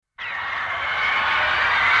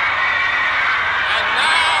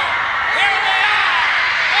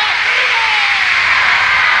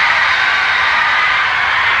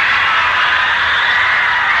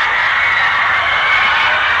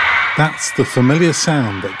That's the familiar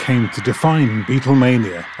sound that came to define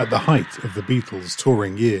Beatlemania at the height of the Beatles'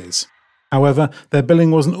 touring years. However, their billing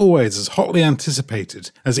wasn't always as hotly anticipated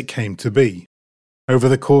as it came to be. Over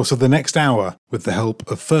the course of the next hour, with the help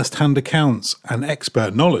of first-hand accounts and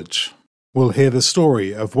expert knowledge, we'll hear the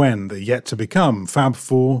story of when the yet-to-become Fab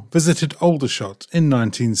Four visited Aldershot in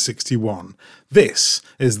 1961. This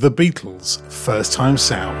is the Beatles' First Time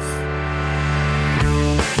South.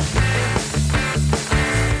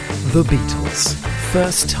 The Beatles'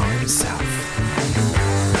 First Time South.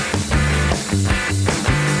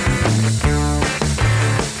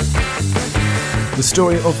 The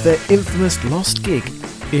story of their infamous lost gig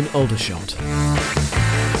in Aldershot.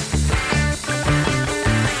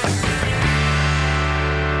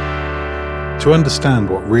 To understand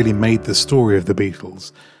what really made the story of the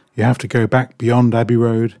Beatles, you have to go back beyond Abbey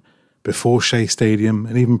Road, before Shea Stadium,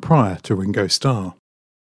 and even prior to Ringo Starr.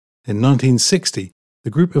 In 1960, the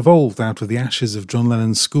group evolved out of the ashes of John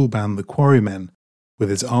Lennon's school band The Quarrymen, with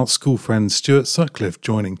his art school friend Stuart Sutcliffe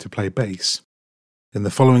joining to play bass. In the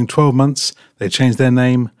following 12 months, they changed their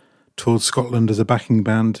name, toured Scotland as a backing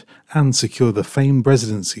band, and secured the famed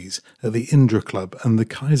residencies at the Indra Club and the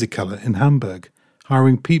Kaiserkeller in Hamburg,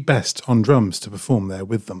 hiring Pete Best on drums to perform there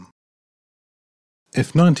with them.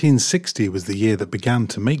 If 1960 was the year that began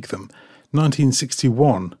to make them,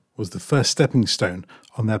 1961 was the first stepping stone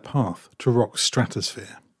on their path to rock's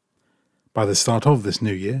stratosphere. By the start of this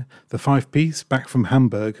new year, the five-piece, back from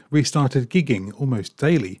Hamburg, restarted gigging almost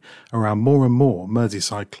daily around more and more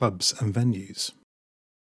Merseyside clubs and venues.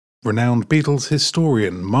 Renowned Beatles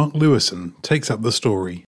historian Mark Lewison takes up the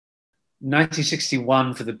story.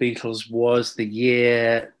 1961 for the Beatles was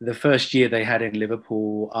the first year they had in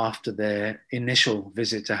Liverpool after their initial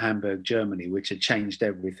visit to Hamburg, Germany, which had changed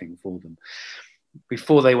everything for them.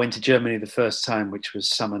 Before they went to Germany the first time, which was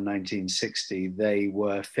summer 1960, they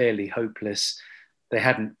were fairly hopeless. They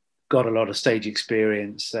hadn't got a lot of stage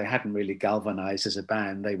experience. They hadn't really galvanized as a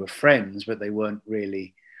band. They were friends, but they weren't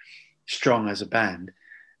really strong as a band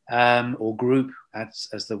or group,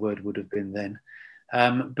 as the word would have been then.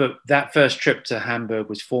 But that first trip to Hamburg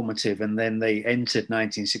was formative, and then they entered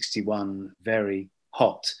 1961 very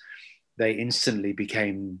hot. They instantly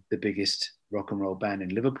became the biggest rock and roll band in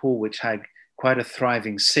Liverpool, which had quite a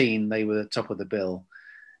thriving scene. They were the top of the bill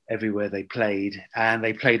everywhere they played, and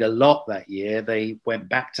they played a lot that year. They went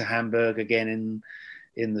back to Hamburg again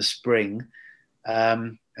in the spring,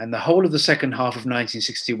 and the whole of the second half of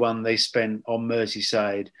 1961 they spent on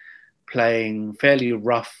Merseyside playing fairly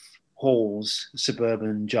rough halls,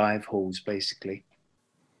 suburban jive halls basically.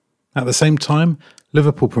 At the same time,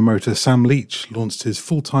 Liverpool promoter Sam Leach launched his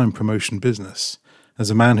full-time promotion business. As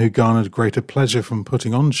a man who garnered greater pleasure from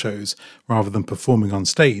putting on shows rather than performing on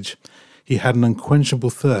stage, he had an unquenchable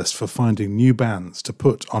thirst for finding new bands to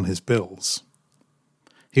put on his bills.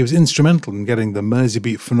 He was instrumental in getting the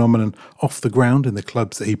Merseybeat phenomenon off the ground in the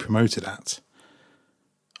clubs that he promoted at.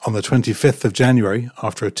 On the 25th of January,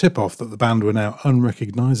 after a tip-off that the band were now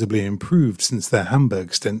unrecognisably improved since their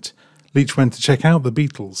Hamburg stint, Leach went to check out the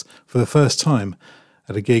Beatles for the first time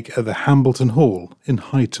at a gig at the Hambleton Hall in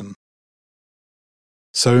Huyton.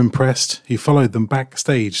 So impressed, he followed them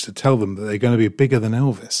backstage to tell them that they're going to be bigger than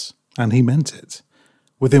Elvis, and he meant it.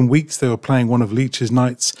 Within weeks they were playing one of Leach's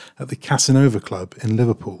nights at the Casanova Club in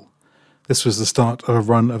Liverpool. This was the start of a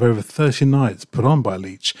run of over 30 nights put on by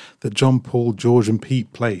Leach that John, Paul, George and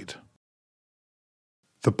Pete played.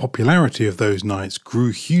 The popularity of those nights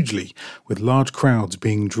grew hugely, with large crowds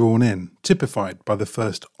being drawn in, typified by the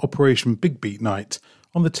first Operation Big Beat night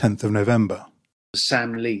on the 10th of November.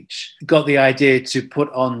 Sam Leach got the idea to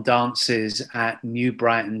put on dances at New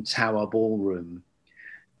Brighton Tower Ballroom.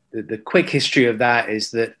 The quick history of that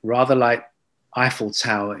is that, rather like Eiffel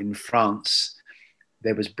Tower in France,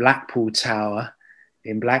 there was Blackpool Tower.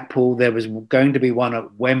 In Blackpool, there was going to be one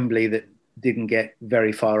at Wembley that didn't get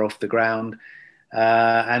very far off the ground.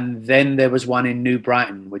 And then there was one in New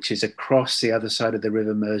Brighton, which is across the other side of the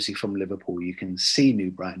River Mersey from Liverpool. You can see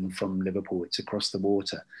New Brighton from Liverpool. It's across the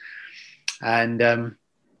water. And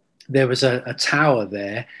there was a tower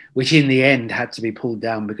there, which in the end had to be pulled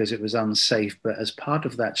down because it was unsafe. But as part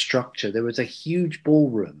of that structure, there was a huge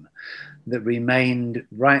ballroom that remained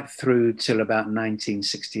right through till about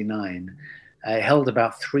 1969. It held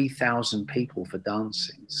about 3,000 people for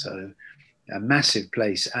dancing, so a massive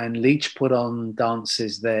place. And Leach put on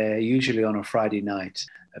dances there, usually on a Friday night,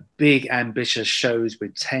 big ambitious shows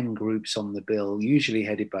with 10 groups on the bill, usually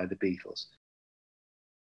headed by the Beatles.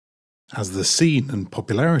 As the scene and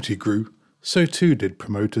popularity grew, so too did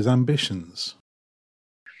promoters' ambitions.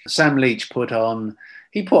 Sam Leach put on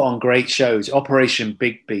he put on great shows. Operation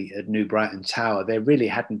Big Beat at New Brighton Tower. There really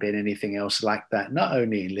hadn't been anything else like that, not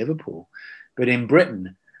only in Liverpool, but in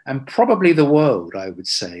Britain and probably the world, I would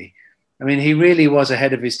say. I mean, he really was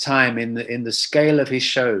ahead of his time in the scale of his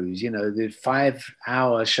shows. You know, the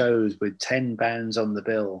 5-hour shows with 10 bands on the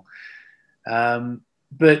bill.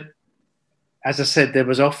 But as I said, there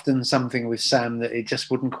was often something with Sam that it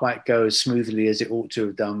just wouldn't quite go as smoothly as it ought to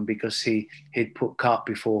have done because he'd put cart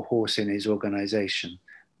before horse in his organisation.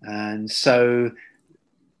 And so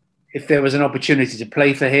if there was an opportunity to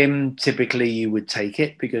play for him, typically you would take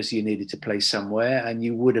it because you needed to play somewhere and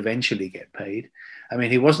you would eventually get paid. I mean,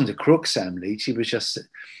 he wasn't a crook, Sam Leach. He was just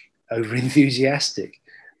over enthusiastic.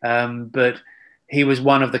 But he was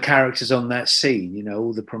one of the characters on that scene. You know,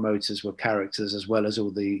 all the promoters were characters as well as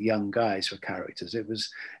all the young guys were characters. It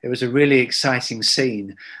was a really exciting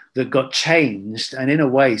scene that got changed and in a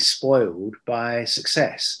way spoiled by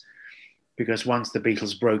success. Because once the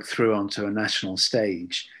Beatles broke through onto a national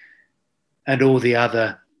stage and all the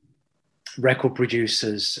other record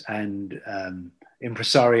producers and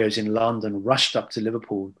impresarios in London rushed up to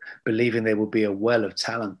Liverpool believing there would be a well of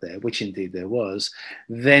talent there, which indeed there was,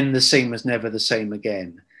 then the scene was never the same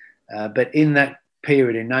again. But in that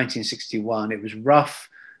period in 1961, it was rough,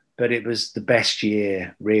 but it was the best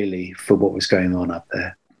year really for what was going on up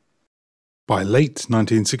there. By late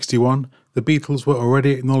 1961, the Beatles were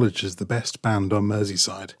already acknowledged as the best band on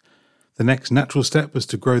Merseyside. The next natural step was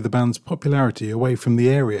to grow the band's popularity away from the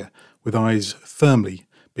area, with eyes firmly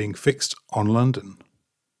being fixed on London.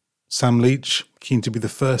 Sam Leach, keen to be the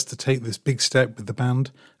first to take this big step with the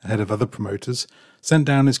band, ahead of other promoters, sent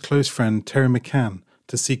down his close friend Terry McCann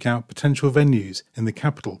to seek out potential venues in the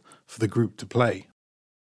capital for the group to play.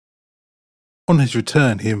 On his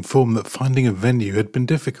return, he informed that finding a venue had been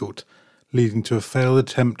difficult, leading to a failed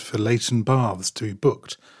attempt for Leighton Baths to be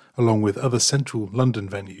booked, along with other central London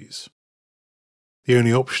venues. The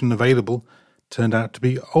only option available turned out to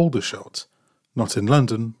be Aldershot, not in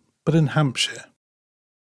London, but in Hampshire.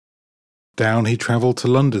 Down he travelled to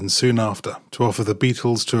London soon after to offer the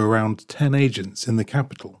Beatles to around 10 agents in the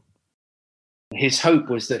capital. His hope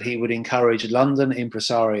was that he would encourage London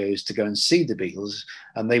impresarios to go and see the Beatles,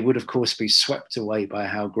 and they would, of course, be swept away by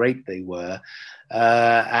how great they were,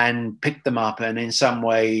 and pick them up, and in some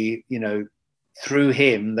way, you know, through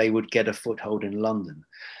him, they would get a foothold in London.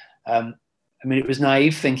 I mean, it was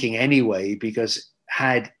naive thinking anyway, because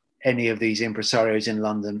had any of these impresarios in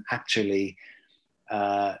London actually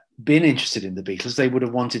been interested in the Beatles, they would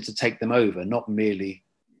have wanted to take them over, not merely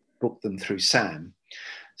book them through Sam.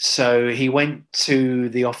 So he went to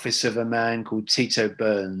the office of a man called Tito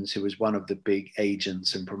Burns, who was one of the big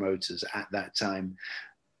agents and promoters at that time.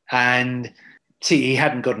 And he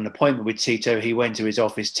hadn't got an appointment with Tito. He went to his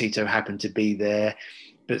office. Tito happened to be there.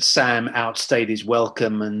 But Sam outstayed his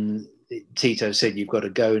welcome and Tito said, "You've got to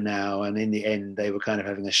go now." And in the end, they were kind of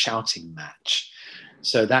having a shouting match.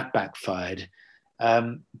 So that backfired.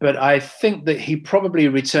 But I think that he probably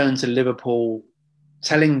returned to Liverpool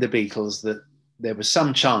telling the Beatles that there was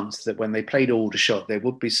some chance that when they played Aldershot, there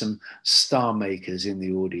would be some star makers in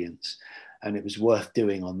the audience. And it was worth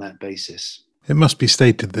doing on that basis. It must be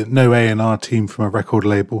stated that no A&R team from a record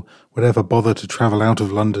label would ever bother to travel out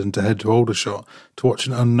of London to head to Aldershot to watch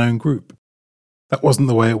an unknown group. That wasn't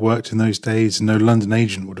the way it worked in those days, and no London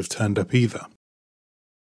agent would have turned up either.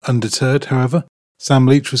 Undeterred, however, Sam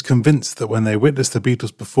Leach was convinced that when they witnessed the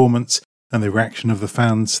Beatles' performance and the reaction of the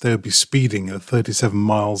fans, they would be speeding at 37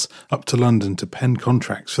 miles up to London to pen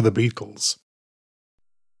contracts for the Beatles.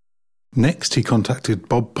 Next, he contacted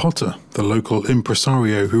Bob Potter, the local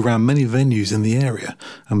impresario who ran many venues in the area,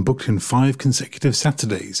 and booked in 5 consecutive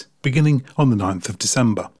Saturdays, beginning on the 9th of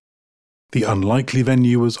December. The unlikely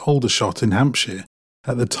venue was Aldershot in Hampshire,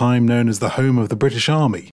 at the time known as the home of the British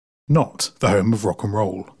Army, not the home of rock and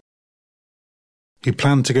roll. He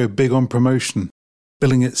planned to go big on promotion,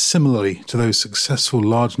 billing it similarly to those successful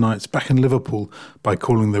large nights back in Liverpool by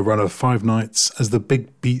calling the run of 5 nights as the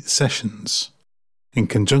Big Beat Sessions. In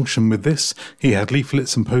conjunction with this, he had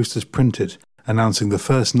leaflets and posters printed, announcing the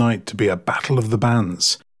first night to be a battle of the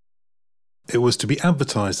bands. It was to be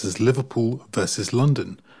advertised as Liverpool versus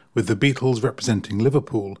London, with the Beatles representing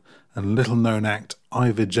Liverpool and little-known act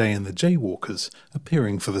Ivor J and the Jaywalkers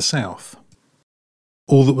appearing for the South.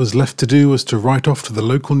 All that was left to do was to write off to the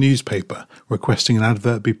local newspaper, requesting an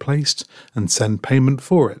advert be placed and send payment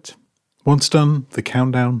for it. Once done, the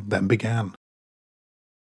countdown then began.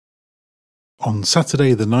 On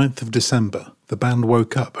Saturday the 9th of December, the band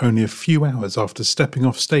woke up only a few hours after stepping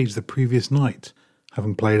off stage the previous night,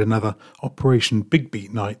 having played another Operation Big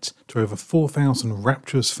Beat night to over 4,000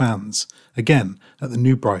 rapturous fans, again at the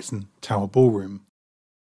New Brighton Tower Ballroom.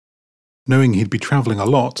 Knowing he'd be travelling a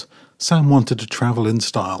lot, Sam wanted to travel in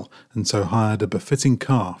style and so hired a befitting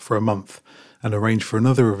car for a month and arranged for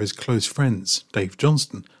another of his close friends, Dave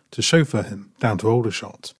Johnston, to chauffeur him down to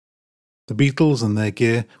Aldershot. The Beatles and their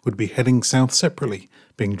gear would be heading south separately,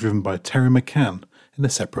 being driven by Terry McCann in a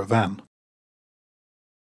separate van.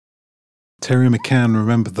 Terry McCann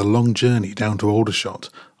remembered the long journey down to Aldershot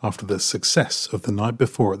after the success of the night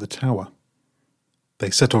before at the Tower. They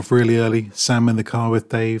set off really early, Sam in the car with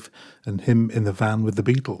Dave and him in the van with the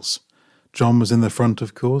Beatles. John was in the front,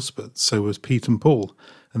 of course, but so was Pete and Paul,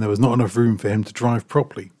 and there was not enough room for him to drive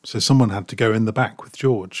properly, so someone had to go in the back with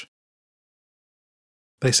George.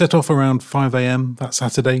 They set off around 5 a.m. that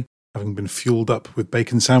Saturday, having been fueled up with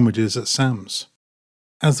bacon sandwiches at Sam's.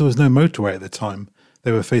 As there was no motorway at the time,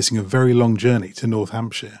 they were facing a very long journey to North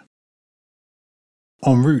Hampshire.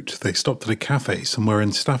 En route, they stopped at a cafe somewhere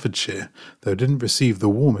in Staffordshire, though didn't receive the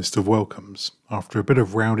warmest of welcomes. After a bit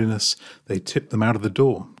of rowdiness, they tipped them out of the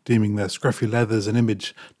door, deeming their scruffy leathers and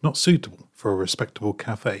image not suitable for a respectable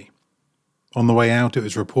cafe. On the way out, it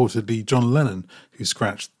was reportedly John Lennon who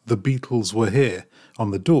scratched "The Beatles were here" on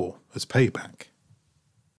the door as payback.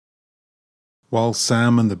 While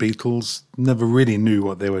Sam and the Beatles never really knew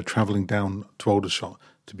what they were travelling down to Aldershot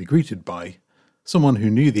to be greeted by, someone who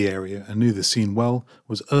knew the area and knew the scene well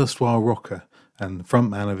was erstwhile rocker and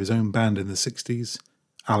frontman of his own band in the 60s,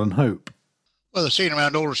 Alan Hope. Well, the scene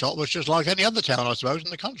around Aldershot was just like any other town, I suppose, in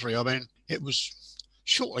the country. I mean, it was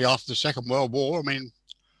shortly after the Second World War. I mean,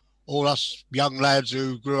 all us young lads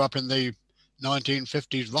who grew up in the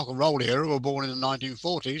 1950s rock and roll era were born in the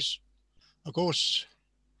 1940s. Of course,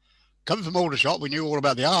 coming from Aldershot, we knew all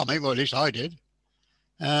about the army, well, at least I did.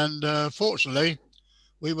 And fortunately,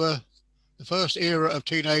 we were the first era of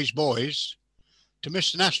teenage boys to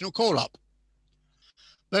miss the national call-up.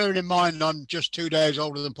 Bearing in mind I'm just 2 days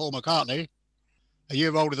older than Paul McCartney, a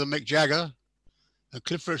year older than Mick Jagger, and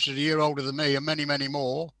Cliff Richard a year older than me, and many, many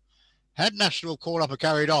more. Had national call-up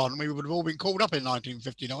carried on, we would have all been called up in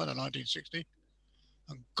 1959 or 1960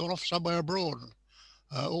 and gone off somewhere abroad.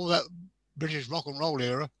 All that British rock and roll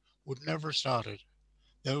era would never have started.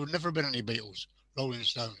 There would never have been any Beatles, Rolling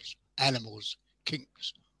Stones, Animals,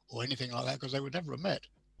 Kinks, or anything like that, because they would never have met.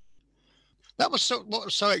 That was what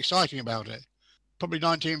was so exciting about it. Probably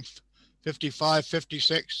 1955,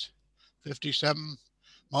 56, 57,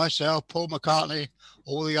 myself, Paul McCartney,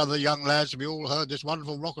 all the other young lads, we all heard this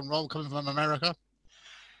wonderful rock and roll coming from America.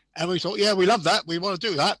 And we thought, yeah, we love that. We want to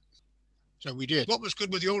do that. So we did. What was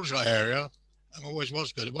good with the Aldershot area, and always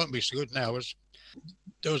was good, it won't be so good now, was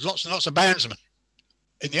there was lots and lots of bandsmen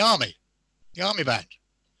in the army band.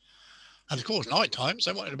 And of course, night times,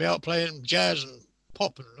 they wanted to be out playing jazz and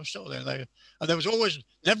pop and stuff there. And there was always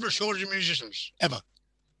never a shortage of musicians, ever.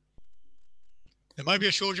 There may be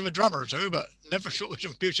a shortage of a drummer or two, but never a shortage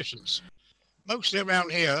of musicians. Mostly around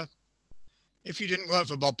here, if you didn't work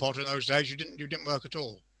for Bob Potter in those days, you didn't work at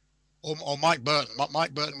all. Or Mike Burton.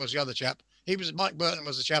 Mike Burton was the other chap. Mike Burton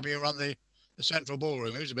was the chap who ran the Central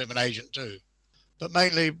Ballroom. He was a bit of an agent too. But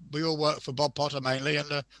mainly, we all worked for Bob Potter mainly,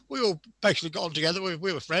 and we all basically got on together.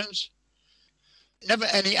 We were friends. Never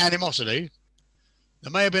any animosity.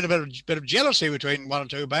 There may have been a bit of jealousy between one or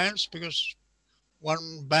two bands, because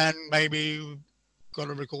one band maybe got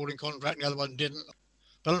a recording contract and the other one didn't.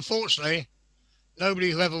 But unfortunately,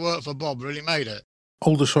 nobody who ever worked for Bob really made it.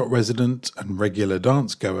 Aldershot resident and regular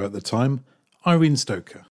dance goer at the time, Irene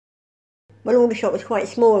Stoker. Well, Aldershot was quite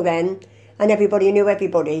small then, and everybody knew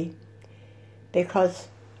everybody, because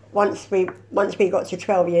once we got to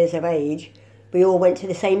 12 years of age, we all went to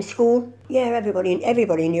the same school. Yeah,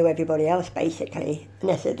 everybody knew everybody else, basically,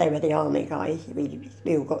 unless they were the army guys.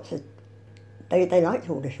 We all got to... They liked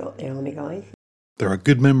Aldershot, the army guys. There are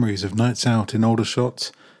good memories of nights out in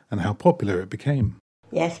Aldershot and how popular it became.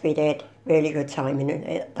 Yes, we did. Really good time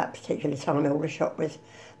at that particular time. Aldershot was...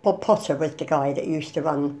 Bob Potter was the guy that used to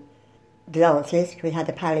run the dances. We had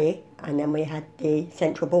the Pally, and then we had the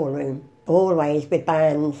Central Ballroom. Always with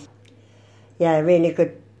bands. Yeah, really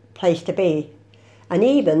good place to be. And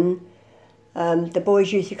even the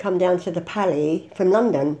boys used to come down to the Pally from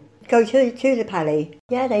London, go to the Pally.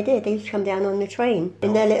 Yeah, they did. They used to come down on the train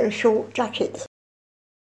in their little short jackets.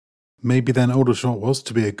 Maybe then Aldershot was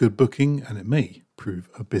to be a good booking, and it may prove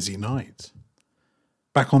a busy night.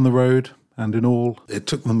 Back on the road, and in all, it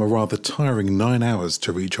took them a rather tiring 9 hours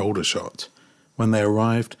to reach Aldershot. When they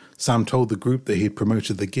arrived, Sam told the group that he'd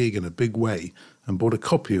promoted the gig in a big way and bought a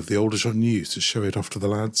copy of the Aldershot News to show it off to the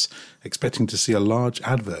lads, expecting to see a large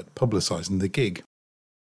advert publicising the gig.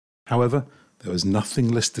 However, there was nothing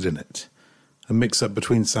listed in it. A mix-up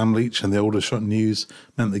between Sam Leach and the Aldershot News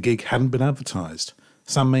meant the gig hadn't been advertised,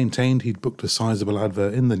 Sam maintained he'd booked a sizable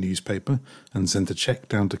advert in the newspaper and sent a cheque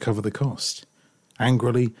down to cover the cost.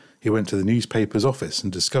 Angrily, he went to the newspaper's office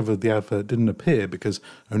and discovered the advert didn't appear because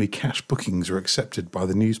only cash bookings were accepted by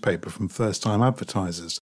the newspaper from first-time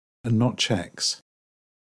advertisers, and not cheques.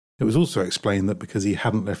 It was also explained that because he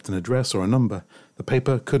hadn't left an address or a number, the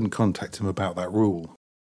paper couldn't contact him about that rule.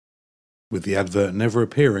 With the advert never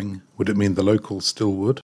appearing, would it mean the locals still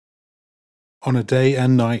would? On a day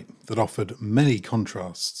and night that offered many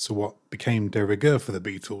contrasts to what became de rigueur for the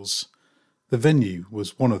Beatles, the venue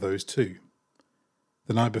was one of those too.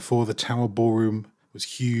 The night before, the Tower Ballroom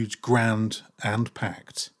was huge, grand and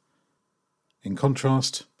packed. In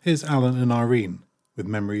contrast, here's Alan and Irene with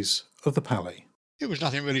memories of the Palais. It was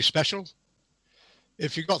nothing really special.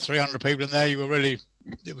 If you got 300 people in there, you were really,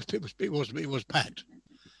 it was packed.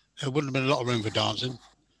 There wouldn't have been a lot of room for dancing,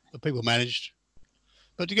 but people managed.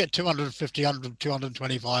 But to get 250, 100,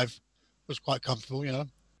 225 was quite comfortable, you know.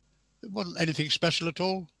 It wasn't anything special at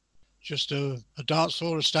all. Just a dance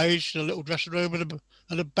floor, a stage, a little dressing room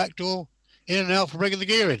and a back door in and out for bringing the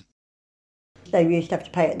gear in. So you used to have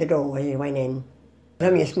to pay at the door when you went in. It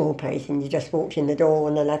was only a small place and you just walked in the door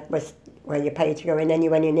and the left was where you paid to go in, then you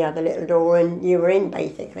went in the other little door and you were in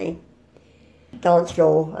basically. Dance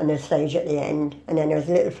floor and a stage at the end, and then there was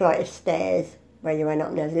a little flight of stairs where you went up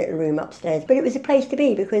and there was a little room upstairs. But it was a place to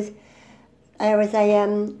be because there was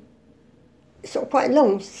a sort of quite a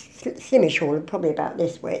long, slimish hall, probably about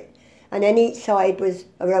this width. And then each side was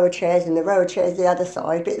a row of chairs, and the row of chairs the other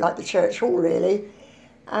side, a bit like the church hall really.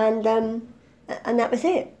 And that was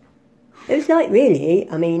it. It was like really,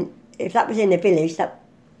 I mean, if that was in the village, that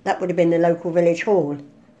would have been the local village hall.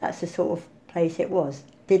 That's the sort of place it was.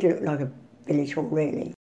 It did look like a village hall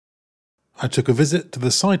really. I took a visit to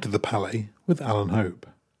the site of the Palais with Alan Hope.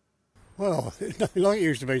 Well, it's nothing like it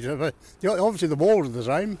used to be. But obviously the walls are the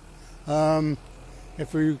same.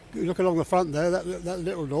 If we look along the front there, that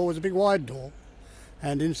little door was a big wide door,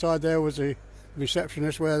 and inside there was a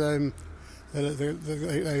receptionist where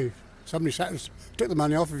somebody sat and took the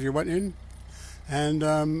money off if you went in. And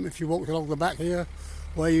if you walked along the back here,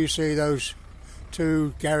 where you see those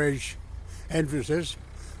two garage entrances,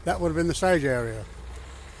 that would have been the stage area.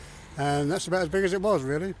 And that's about as big as it was,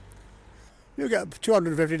 really. You get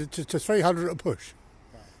 250 to 300 at a push.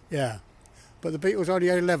 Yeah. But the Beatles only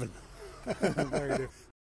had 11. The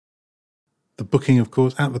booking, of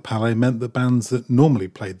course, at the Palais meant that bands that normally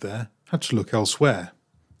played there had to look elsewhere.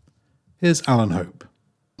 Here's Alan Hope.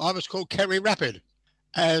 I was called Kerry Rapid,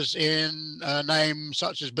 as in names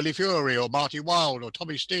such as Billy Fury or Marty Wilde or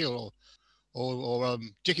Tommy Steele or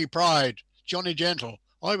Dickie Pride, Johnny Gentle.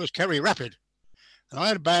 I was Kerry Rapid. And I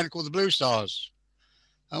had a band called the Blue Stars.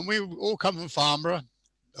 And we all come from Farnborough,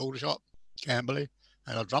 Aldershot, Camberley,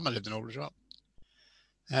 and our drummer lived in Aldershot.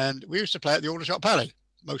 And we used to play at the Aldershot Palais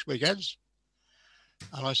most weekends.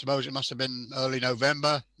 And I suppose it must have been early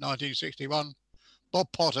November 1961. Bob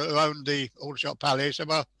Potter, who owned the Aldershot Palais, said,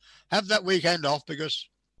 well, have that weekend off because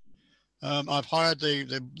I've hired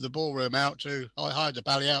the ballroom out I hired the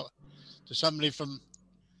Palais out to somebody from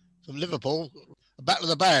Liverpool, a battle of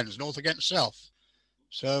the bands, North against South.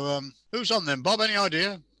 So who's on then, Bob? Any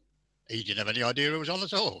idea? He didn't have any idea who was on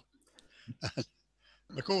at all.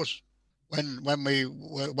 Of course, when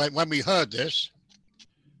we heard this,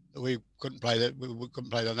 that we couldn't play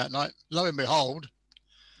them that night. Lo and behold,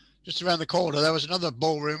 just around the corner there was another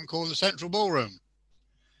ballroom called the Central Ballroom,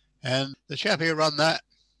 and the chap who run that,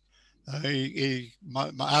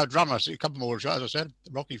 our drummer, a couple more shots, as I said,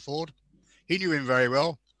 Rocky Ford, he knew him very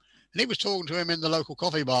well, and he was talking to him in the local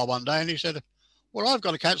coffee bar one day, and he said, well, I've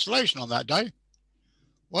got a cancellation on that day.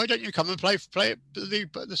 Why don't you come and play at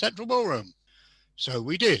the Central Ballroom? So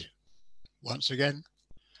we did. Once again,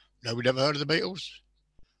 nobody ever heard of the Beatles.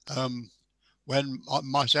 When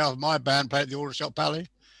my band played at the Aldershot Palais,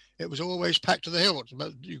 it was always packed to the hilt,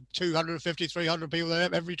 about 250, 300 people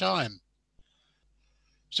there every time.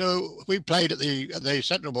 So we played at the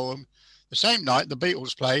Central Ballroom the same night the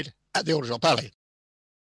Beatles played at the Aldershot Palais.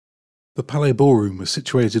 The Palais Ballroom was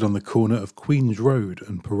situated on the corner of Queen's Road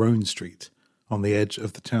and Perrone Street, on the edge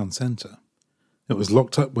of the town centre. It was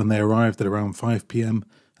locked up when they arrived at around 5 p.m,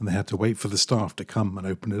 and they had to wait for the staff to come and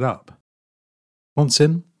open it up. Once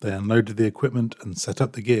in, they unloaded the equipment and set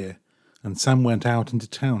up the gear, and Sam went out into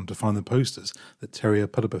town to find the posters that Terry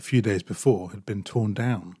had put up a few days before had been torn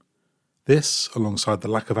down. This, alongside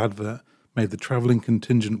the lack of advert, made the travelling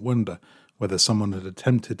contingent wonder whether someone had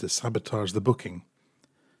attempted to sabotage the booking.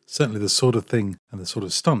 Certainly the sort of thing and the sort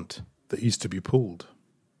of stunt that used to be pulled.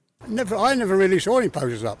 I never really saw any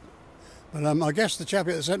posters up. But I guess the chap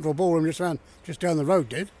at the Central Ballroom just down the road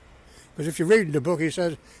did. Because if you read the book, he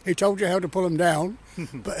says he told you how to pull them down,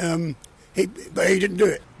 but he didn't do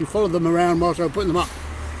it. He followed them around whilst they were putting them up.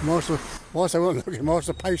 Whilst they weren't looking, whilst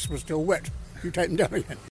the paste was still wet, you take them down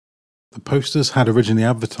again. The posters had originally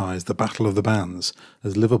advertised the Battle of the Bands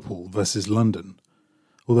as Liverpool versus London.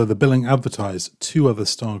 Although the billing advertised 2 other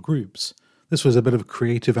star groups, this was a bit of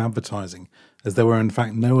creative advertising, as there were in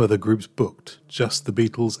fact no other groups booked, just the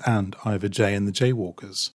Beatles and Ivor J and the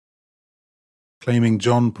Jaywalkers. Claiming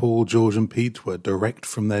John, Paul, George and Pete were direct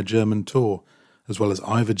from their German tour, as well as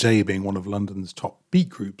Ivor J being one of London's top beat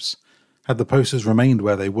groups, had the posters remained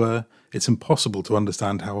where they were, it's impossible to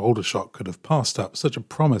understand how Aldershot could have passed up such a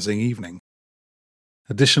promising evening.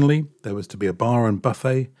 Additionally, there was to be a bar and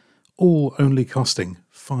buffet, all only costing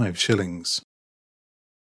 5 shillings.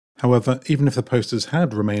 However, even if the posters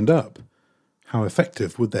had remained up, how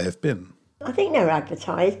effective would they have been? I think they were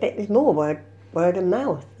advertised, but it was more word of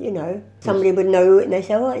mouth, you know. Somebody would know and they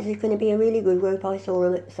say, oh, is this going to be a really good group? I saw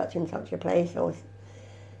them at such and such a place, or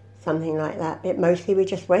something like that. But mostly we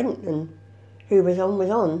just went, and who was on was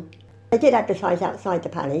on. They did advertise outside the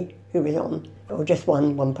Pally who was on, or just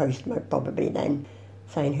one post probably then,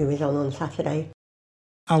 saying who was on Saturday.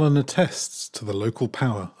 Alan attests to the local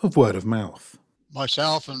power of word of mouth.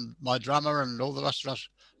 Myself and my drummer and all the rest of us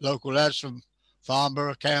local lads from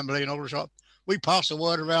Farnborough, Camberley and Aldershot, we passed the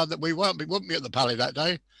word around that we wouldn't be at the Pally that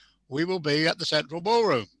day. We will be at the Central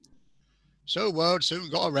Ballroom. So word soon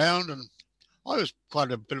got around, and I was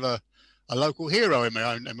quite a bit of a local hero in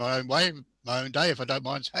my own way, my own day, if I don't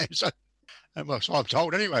mind saying so. Well, so I'm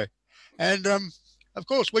told anyway. And of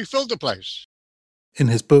course, we filled the place. In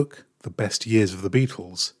his book, The Best Years of the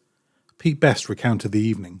Beatles, Pete Best recounted the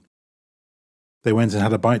evening. They went and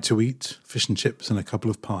had a bite to eat, fish and chips and a couple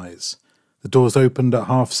of pies. The doors opened at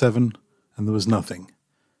 7:30 and there was nothing.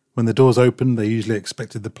 When the doors opened, they usually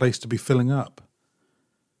expected the place to be filling up.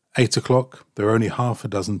 8:00, there were only half a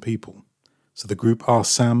dozen people. So the group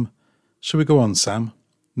asked Sam, "Shall we go on, Sam?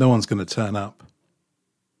 No one's going to turn up."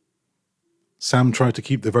 Sam tried to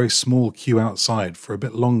keep the very small queue outside for a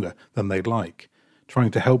bit longer than they'd like,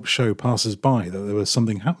 trying to help show passers-by that there was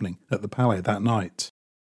something happening at the Palais that night.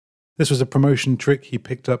 This was a promotion trick he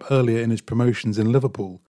picked up earlier in his promotions in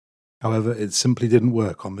Liverpool. However, it simply didn't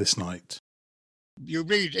work on this night. You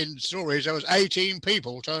read in stories there was 18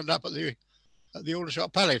 people turned up at the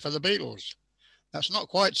Aldershot Palais for the Beatles. That's not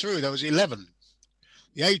quite true. There was 11.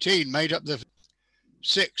 The 18 made up the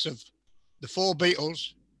 6 of the 4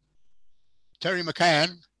 Beatles, Terry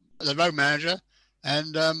McCann, the road manager,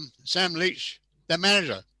 and Sam Leach, their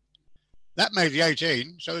manager. That made the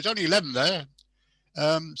 18. So there's only 11 there.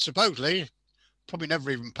 Supposedly, probably never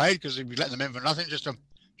even paid because he'd be letting them in for nothing, just to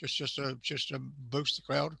boost the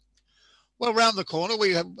crowd. Well, round the corner,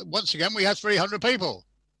 we had 300 people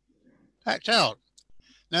packed out.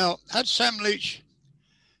 Now, had Sam Leach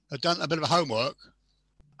had done a bit of homework,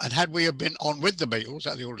 and had we have been on with the Beatles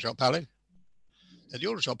at the Aldershot Palais, then the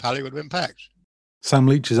Aldershot Palais would have been packed. Sam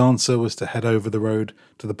Leach's answer was to head over the road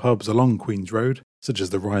to the pubs along Queen's Road, such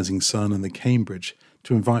as the Rising Sun and the Cambridge,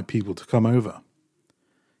 to invite people to come over.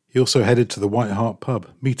 He also headed to the White Hart pub,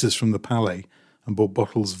 metres from the Palais, and bought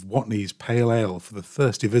bottles of Watney's Pale Ale for the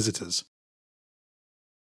thirsty visitors.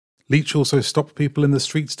 Leach also stopped people in the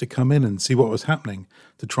streets to come in and see what was happening,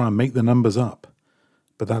 to try and make the numbers up.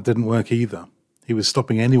 But that didn't work either. He was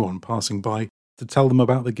stopping anyone passing by to tell them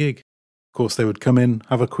about the gig. Of course, they would come in,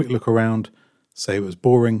 have a quick look around, say it was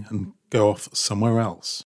boring, and go off somewhere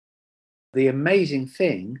else. The amazing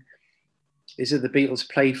thing is that the Beatles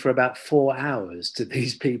played for about 4 hours to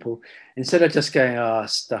these people. Instead of just going,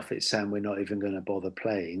 stuff it, Sam, we're not even going to bother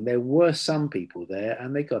playing. There were some people there,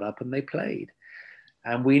 and they got up and they played.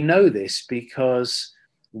 And we know this because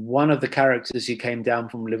one of the characters who came down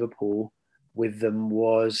from Liverpool with them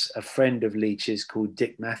was a friend of Leach's called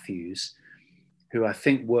Dick Matthews, who I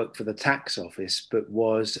think worked for the tax office, but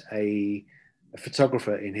was a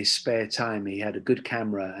photographer in his spare time. He had a good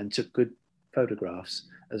camera and took good photographs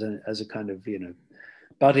as a kind of,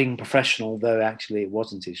 budding professional, though actually it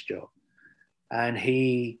wasn't his job. And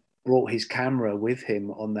he brought his camera with him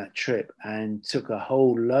on that trip and took a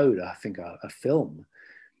whole load, I think a film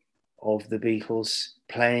of the Beatles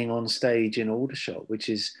playing on stage in Aldershot, which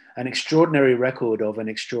is an extraordinary record of an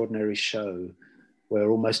extraordinary show where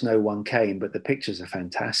almost no one came, but the pictures are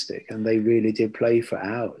fantastic. And they really did play for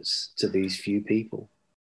hours to these few people.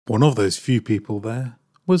 One of those few people there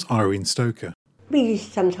was Irene Stoker. We used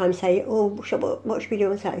to sometimes say, what should we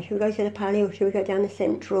do on Saturday? Should we go to the Palais or should we go down the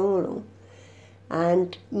Central?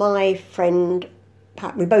 And my friend,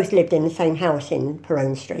 Pat, we both lived in the same house in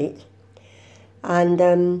Perone Street.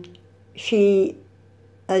 And she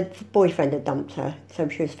her boyfriend had dumped her, so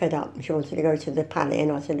she was fed up and she wanted to go to the Pally,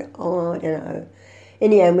 and I said, oh, I don't know.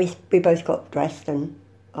 In the end, we both got dressed and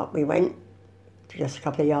up we went, just a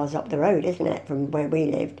couple of yards up the road, isn't it, from where we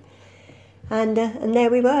lived. And there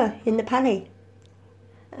we were, in the Pally.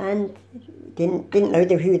 And didn't know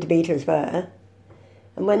who the Beatles were.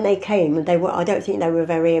 And when they came, I don't think they were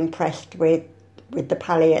very impressed with the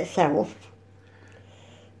Pally itself,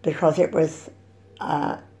 because it was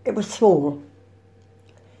small.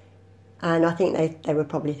 And I think they were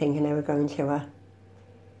probably thinking they were going to a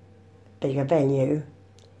bigger venue.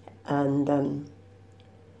 And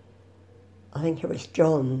I think it was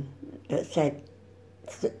John that said,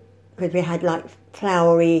 because we had like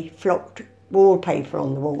flowery flocked wallpaper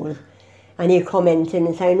on the walls, and he commented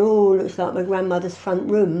and saying, oh, looks like my grandmother's front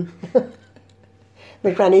room.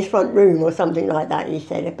 My granny's front room or something like that, he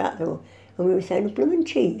said about the wall. And we were saying, blooming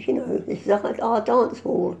cheese, this is our dance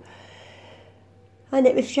hall. And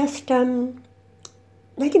it was just, they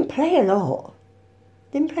didn't play a lot.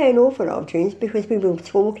 Didn't play an awful lot of tunes because we were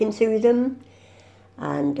talking to them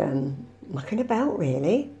and mucking about,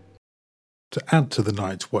 really. To add to the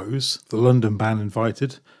night's woes, the London band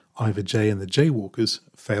invited, Ivor J and the Jaywalkers,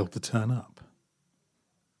 failed to turn up.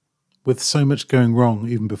 With so much going wrong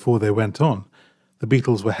even before they went on, the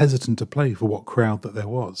Beatles were hesitant to play for what crowd that there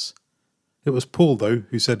was. It was Paul, though,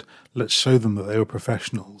 who said, let's show them that they were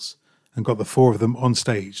professionals, and got the four of them on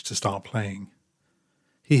stage to start playing.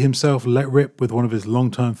 He himself let rip with one of his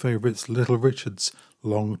long-time favourites, Little Richard's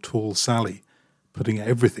Long Tall Sally, putting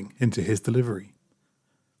everything into his delivery.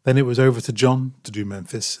 Then it was over to John to do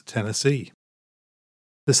Memphis, Tennessee.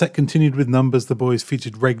 The set continued with numbers the boys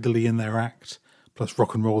featured regularly in their act, plus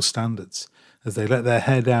rock and roll standards, as they let their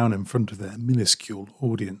hair down in front of their minuscule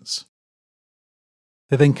audience.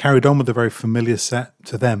 They then carried on with a very familiar set,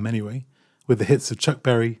 to them anyway, with the hits of Chuck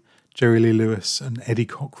Berry, Jerry Lee Lewis and Eddie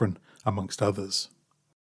Cochran, amongst others.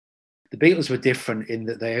 The Beatles were different in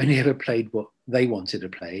that they only ever played what they wanted to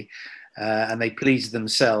play, and they pleased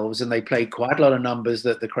themselves, and they played quite a lot of numbers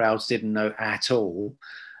that the crowds didn't know at all,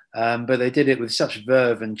 but they did it with such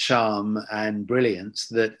verve and charm and brilliance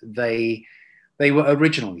that they were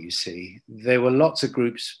original, you see. There were lots of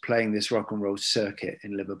groups playing this rock and roll circuit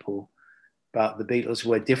in Liverpool, but the Beatles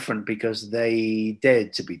were different because they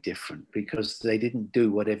dared to be different, because they didn't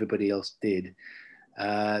do what everybody else did.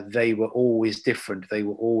 They were always different. They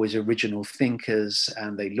were always original thinkers,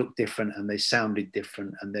 and they looked different and they sounded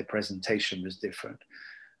different and their presentation was different.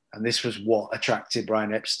 And this was what attracted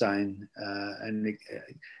Brian Epstein and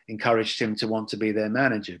encouraged him to want to be their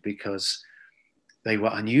manager, because they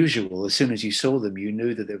were unusual. As soon as you saw them, you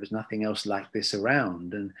knew that there was nothing else like this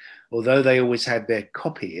around. And although they always had their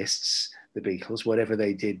copyists, the Beatles, whatever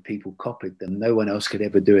they did, people copied them. No one else could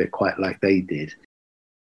ever do it quite like they did.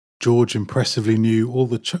 George impressively knew all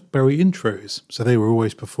the Chuck Berry intros, so they were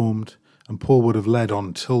always performed, and Paul would have led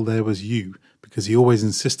on Till There Was You, because he always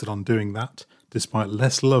insisted on doing that, despite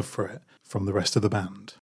less love for it from the rest of the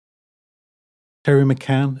band. Terry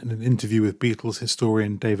McCann, in an interview with Beatles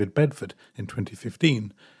historian David Bedford in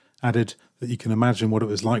 2015, added that you can imagine what it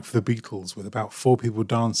was like for the Beatles with about 4 people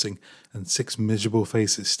dancing and 6 miserable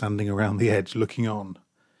faces standing around the edge looking on.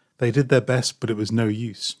 They did their best, but it was no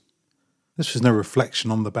use. This was no reflection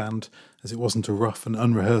on the band, as it wasn't a rough and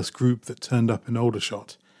unrehearsed group that turned up in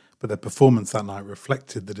Aldershot, but their performance that night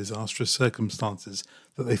reflected the disastrous circumstances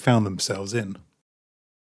that they found themselves in.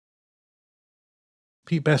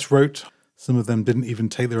 Pete Best wrote, some of them didn't even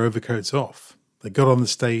take their overcoats off. They got on the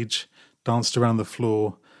stage, danced around the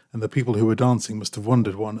floor, and the people who were dancing must have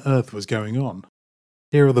wondered what on earth was going on.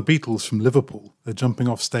 Here are the Beatles from Liverpool. They're jumping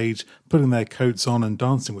off stage, putting their coats on and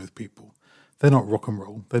dancing with people. They're not rock and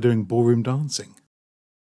roll, they're doing ballroom dancing.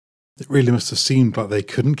 It really must have seemed like they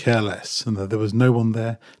couldn't care less, and that there was no one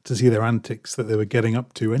there to see their antics that they were getting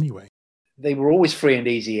up to anyway. They were always free and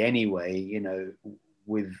easy anyway,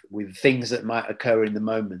 with things that might occur in the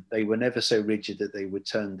moment. They were never so rigid that they would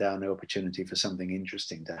turn down the opportunity for something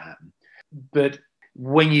interesting to happen. But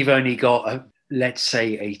when you've only got, let's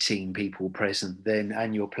say, 18 people present, then,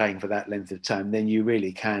 and you're playing for that length of time, then you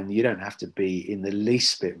really you don't have to be in the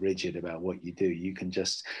least bit rigid about what you do. You can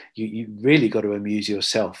just, you really got to amuse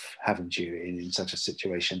yourself, haven't you, in such a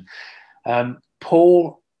situation.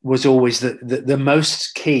 Paul was always the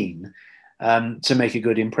most keen to make a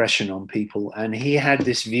good impression on people. And he had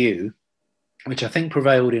this view, which I think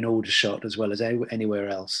prevailed in Aldershot as well as anywhere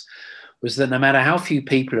else, was that no matter how few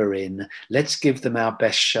people are in, let's give them our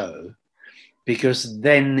best show. Because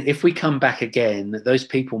then if we come back again, those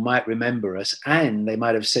people might remember us, and they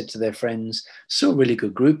might have said to their friends, saw a really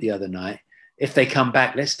good group the other night. If they come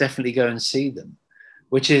back, let's definitely go and see them,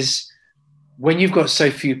 which is when you've got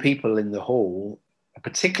so few people in the hall, a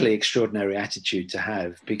particularly extraordinary attitude to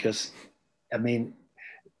have, because, I mean,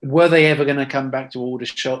 were they ever going to come back to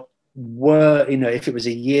Aldershot? If it was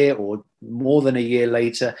a year or more than a year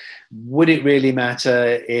later, would it really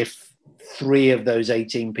matter if 3 of those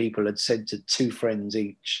 18 people had said to 2 friends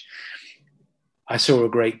each, I saw a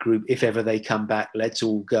great group, if ever they come back, let's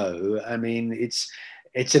all go? I mean,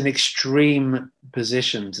 it's an extreme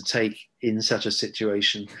position to take in such a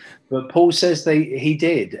situation. But Paul says he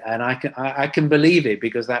did, and I can believe it,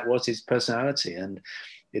 because that was his personality, and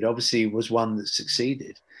it obviously was one that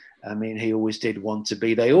succeeded. I mean, he always did want to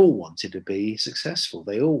be, they all wanted to be successful.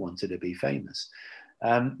 They all wanted to be famous.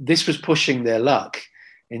 This was pushing their luck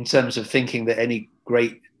in terms of thinking that any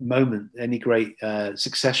great moment, any great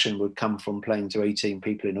succession would come from playing to 18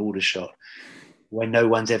 people in Aldershot when no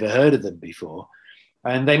one's ever heard of them before.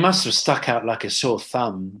 And they must have stuck out like a sore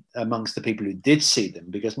thumb amongst the people who did see them,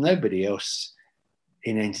 because nobody else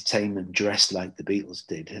in entertainment dressed like the Beatles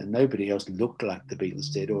did, and nobody else looked like the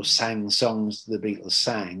Beatles did or sang songs the Beatles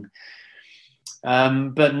sang.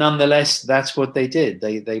 But nonetheless, that's what they did.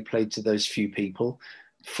 They played to those few people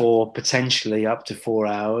for potentially up to 4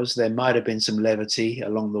 hours. There might have been some levity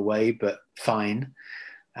along the way, but fine.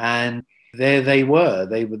 And there they were.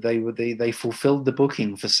 They fulfilled the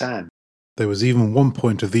booking for Sam. There was even one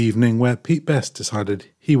point of the evening where Pete Best decided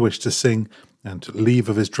he wished to sing and took leave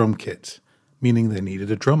of his drum kit, meaning they needed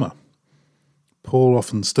a drummer. Paul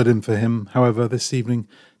often stood in for him. However, this evening,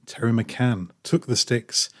 Terry McCann took the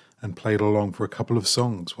sticks and played along for a couple of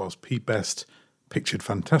songs, whilst Pete Best, pictured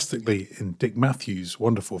fantastically in Dick Matthews'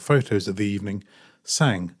 wonderful photos of the evening,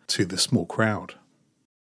 sang to the small crowd.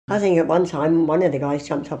 I think at one time one of the guys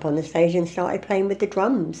jumped up on the stage and started playing with the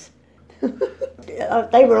drums.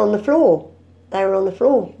 They were on the floor. They were on the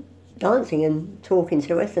floor dancing and talking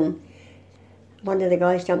to us, and one of the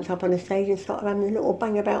guys jumped up on the stage and started having a little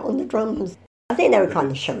bang about on the drums. I think they were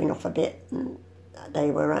kind of showing off a bit.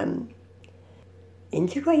 They were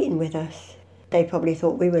integrating with us. They probably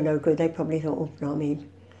thought we were no good. They probably thought, oh, blimey,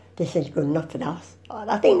 this is good enough for us.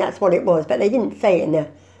 I think that's what it was, but they didn't say it in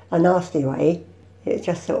a nasty way. It was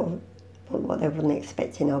just sort of what they wasn't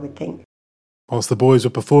expecting, I would think. Whilst the boys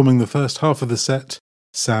were performing the first half of the set,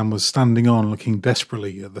 Sam was standing on looking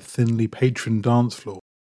desperately at the thinly patroned dance floor.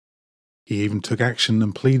 He even took action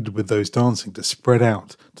and pleaded with those dancing to spread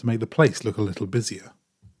out to make the place look a little busier.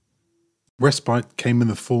 Respite came in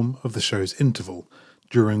the form of the show's interval,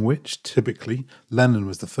 during which, typically, Lennon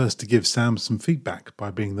was the first to give Sam some feedback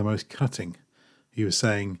by being the most cutting. He was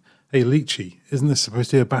saying, "Hey Leachy, isn't this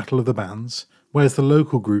supposed to be a battle of the bands? Where's the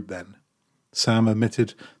local group then?" Sam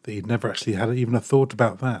admitted that he'd never actually had even a thought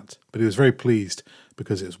about that, but he was very pleased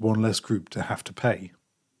because it was one less group to have to pay.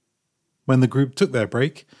 When the group took their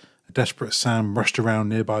break, a desperate Sam rushed around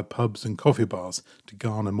nearby pubs and coffee bars to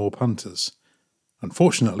garner more punters.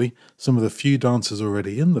 Unfortunately, some of the few dancers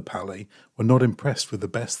already in the Palais were not impressed with the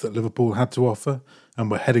best that Liverpool had to offer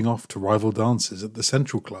and were heading off to rival dances at the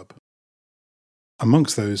Central Club.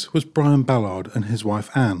 Amongst those was Brian Ballard and his wife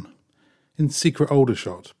Anne. In Secret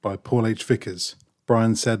Aldershot by Paul H. Vickers,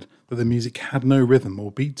 Brian said that the music had no rhythm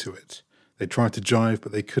or beat to it. They tried to jive,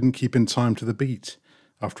 but they couldn't keep in time to the beat.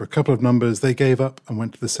 After a couple of numbers, they gave up and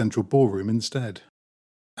went to the Central Ballroom instead.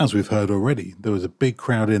 As we've heard already, there was a big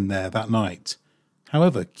crowd in there that night.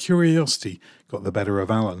 However, curiosity got the better of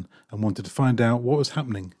Alan and wanted to find out what was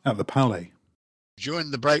happening at the Palais.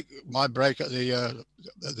 During my break at the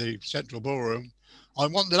Central Ballroom, I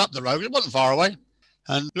wandered up the road. It wasn't far away,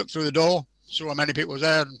 and looked through the door, saw how many people was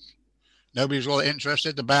there. And nobody was all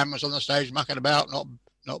interested. The band was on the stage mucking about,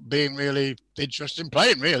 not being really interested in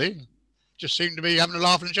playing, really. Just seemed to be having a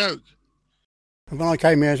laugh and a joke. And when I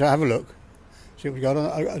came here to have a look, see what we got,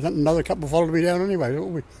 another couple followed me down anyway.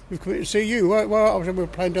 We've come to see you. Well, I said, we were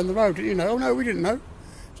playing down the road, didn't you know? Oh, no, we didn't know.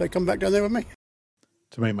 So they come back down there with me.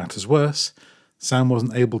 To make matters worse, Sam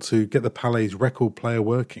wasn't able to get the Palais's record player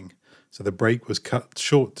working, so the break was cut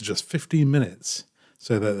short to just 15 minutes,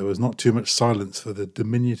 so that there was not too much silence for the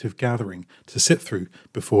diminutive gathering to sit through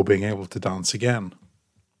before being able to dance again.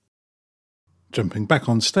 Jumping back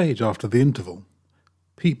on stage after the interval,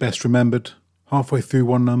 Pete Best remembered, halfway through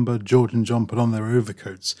one number, George and John put on their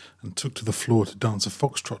overcoats and took to the floor to dance a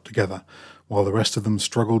foxtrot together, while the rest of them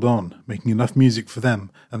struggled on, making enough music for them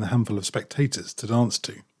and the handful of spectators to dance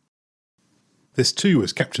to. This too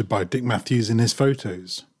was captured by Dick Matthews in his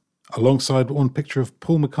photos, alongside one picture of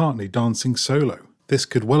Paul McCartney dancing solo. This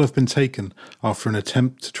could well have been taken after an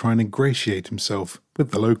attempt to try and ingratiate himself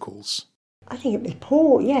with the locals. I think it was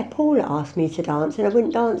Paul. Yeah, Paul asked me to dance and I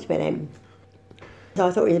wouldn't dance with him. So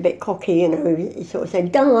I thought he was a bit cocky, he sort of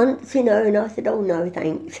said, dance, and I said, oh no,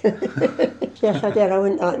 thanks. Yes, I did, I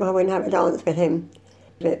wouldn't have a dance with him.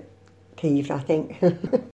 A bit peeved, I think.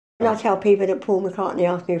 And I tell people that Paul McCartney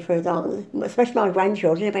asked me for a dance, especially my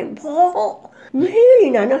grandchildren, they went, what?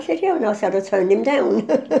 Really, Nan? I said, yeah, and I said I turned him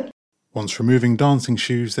down. Once removing dancing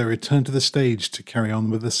shoes, they returned to the stage to carry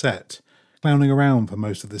on with the set, clowning around for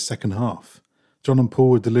most of the second half. John and Paul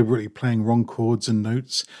were deliberately playing wrong chords and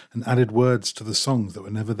notes and added words to the songs that were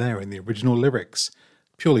never there in the original lyrics,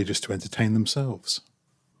 purely just to entertain themselves.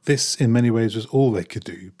 This, in many ways, was all they could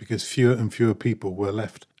do because fewer and fewer people were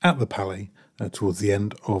left at the Palais towards the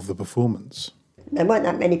end of the performance. There weren't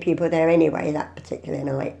that many people there anyway that particular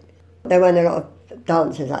night. There weren't a lot of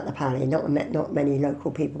dancers at the Palais, not many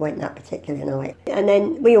local people went that particular night. And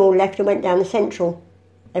then we all left and went down the Central.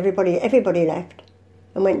 Everybody left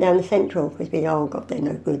and went down the Central because oh God, they're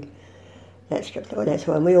no good. Let's go.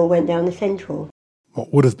 And we all went down the Central.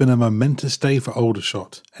 What would have been a momentous day for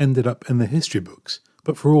Aldershot ended up in the history books,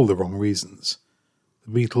 but for all the wrong reasons.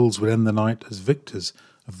 The Beatles would end the night as victors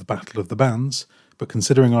of the Battle of the Bands, but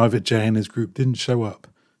considering Ivor J and his group didn't show up,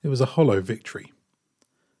 it was a hollow victory.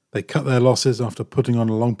 They cut their losses after putting on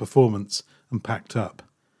a long performance and packed up.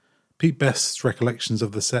 Pete Best's recollections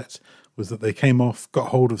of the set was that they came off, got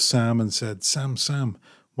hold of Sam and said, Sam,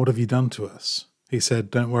 what have you done to us? He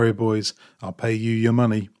said, don't worry boys, I'll pay you your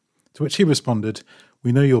money. To which he responded,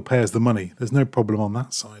 we know you'll pay us the money, there's no problem on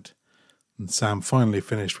that side. And Sam finally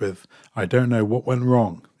finished with, I don't know what went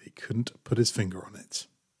wrong, he couldn't put his finger on it.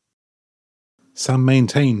 Sam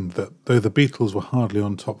maintained that though the Beatles were hardly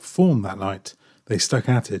on top form that night, they stuck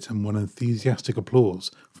at it and won enthusiastic applause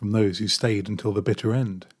from those who stayed until the bitter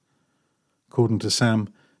end. According to Sam,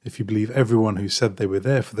 if you believe everyone who said they were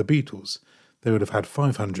there for the Beatles, they would have had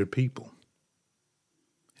 500 people.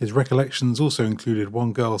 His recollections also included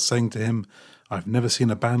one girl saying to him, I've never seen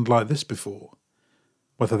a band like this before.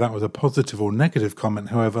 Whether that was a positive or negative comment,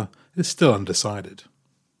 however, is still undecided.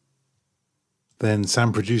 Then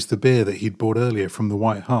Sam produced the beer that he'd bought earlier from the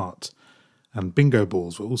White Hart, and bingo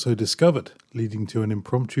balls were also discovered, leading to an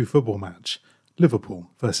impromptu football match, Liverpool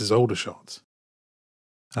versus Aldershot.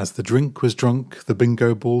 As the drink was drunk, the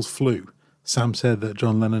bingo balls flew. Sam said that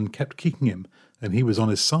John Lennon kept kicking him, and he was on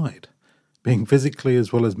his side. Being physically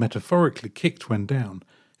as well as metaphorically kicked when down,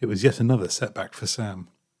 it was yet another setback for Sam.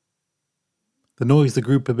 The noise the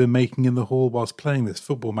group had been making in the hall whilst playing this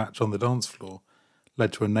football match on the dance floor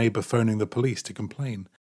led to a neighbour phoning the police to complain,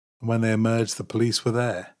 and when they emerged the police were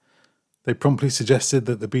there. They promptly suggested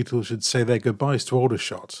that the Beatles should say their goodbyes to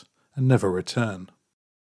Aldershot and never return.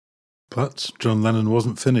 But John Lennon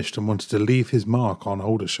wasn't finished and wanted to leave his mark on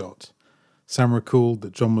Aldershot. Sam recalled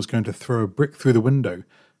that John was going to throw a brick through the window,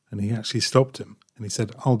 and he actually stopped him, and he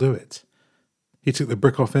said, I'll do it. He took the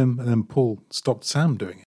brick off him, and then Paul stopped Sam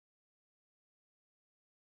doing it.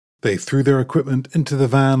 They threw their equipment into the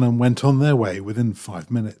van and went on their way within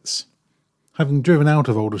 5 minutes. Having driven out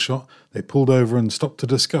of Aldershot, they pulled over and stopped to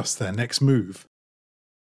discuss their next move.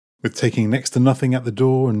 With taking next to nothing at the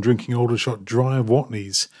door and drinking Aldershot dry of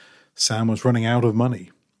Watney's, Sam was running out of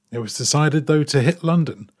money. It was decided, though, to hit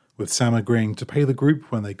London, with Sam agreeing to pay the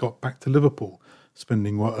group when they got back to Liverpool,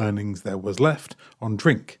 spending what earnings there was left on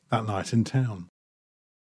drink that night in town.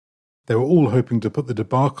 They were all hoping to put the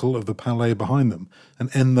debacle of the Palais behind them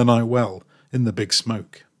and end the night well in the Big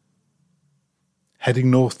Smoke.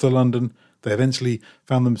 Heading north to London, they eventually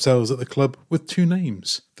found themselves at the club with two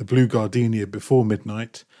names, the Blue Gardenia before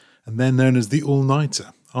midnight, and then known as the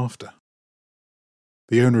All-Nighter after.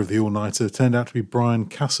 The owner of the All-Nighter turned out to be Brian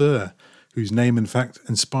Casseur, whose name in fact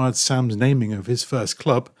inspired Sam's naming of his first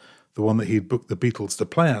club, the one that he'd booked the Beatles to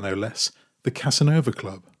play at no less, the Casanova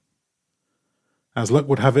Club. As luck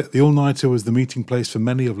would have it, the All-Nighter was the meeting place for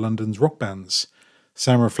many of London's rock bands.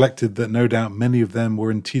 Sam reflected that no doubt many of them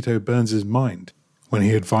were in Tito Burns's mind when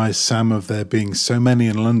he advised Sam of there being so many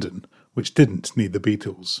in London which didn't need the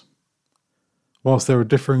Beatles. Whilst there are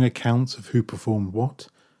differing accounts of who performed what,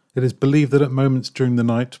 it is believed that at moments during the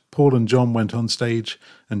night, Paul and John went on stage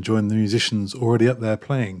and joined the musicians already up there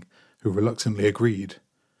playing, who reluctantly agreed.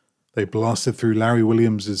 They blasted through Larry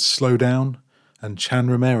Williams's Slow Down and Chan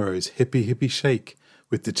Romero's Hippie Hippie Shake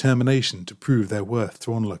with determination to prove their worth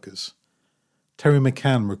to onlookers. Terry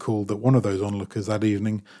McCann recalled that one of those onlookers that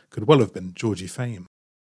evening could well have been Georgie Fame.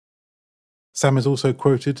 Sam is also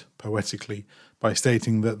quoted, poetically, by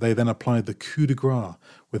stating that they then applied the coup de grace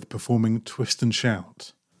with performing Twist and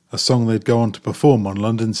Shout, a song they'd go on to perform on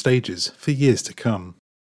London stages for years to come.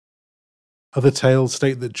 Other tales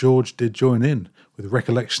state that George did join in, with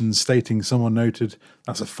recollections stating someone noted,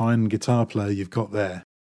 "That's a fine guitar player you've got there."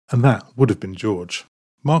 And that would have been George.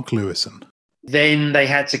 Mark Lewison. Then they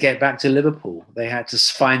had to get back to Liverpool. They had to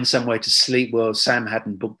find somewhere to sleep. Well, Sam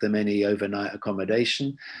hadn't booked them any overnight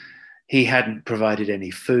accommodation. He hadn't provided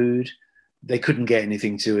any food. They couldn't get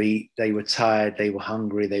anything to eat. They were tired. They were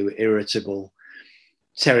hungry. They were irritable.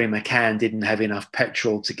 Terry McCann didn't have enough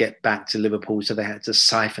petrol to get back to Liverpool, so they had to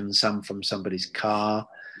siphon some from somebody's car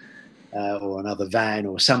or another van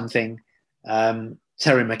or something.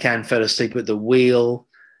 Terry McCann fell asleep at the wheel.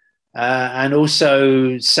 And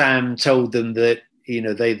also Sam told them that,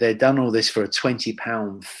 they'd done all this for a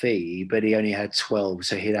 £20 fee, but he only had 12,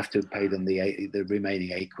 so he'd have to pay them the remaining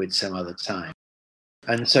 £8 some other time.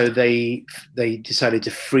 And so they decided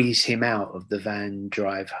to freeze him out of the van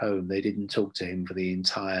drive home. They didn't talk to him for the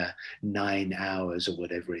entire 9 hours or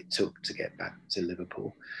whatever it took to get back to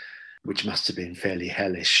Liverpool, which must have been fairly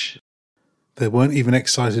hellish. They weren't even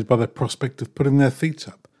excited by the prospect of putting their feet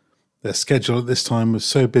up. Their schedule at this time was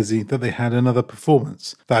so busy that they had another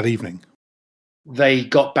performance that evening. They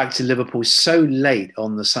got back to Liverpool so late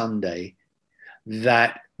on the Sunday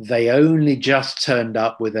that they only just turned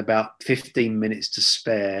up with about 15 minutes to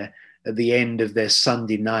spare at the end of their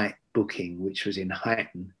Sunday night booking, which was in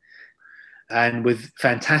Huyton. And with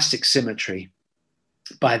fantastic symmetry,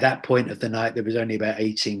 by that point of the night, there was only about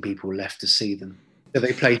 18 people left to see them. So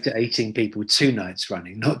they played to 18 people 2 nights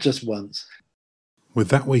running, not just once. With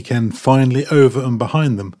that weekend finally over and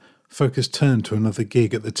behind them, focus turned to another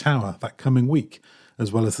gig at the Tower that coming week,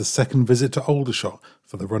 as well as the second visit to Aldershot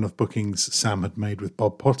for the run of bookings Sam had made with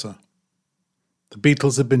Bob Potter. The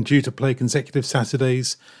Beatles had been due to play consecutive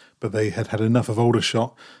Saturdays, but they had had enough of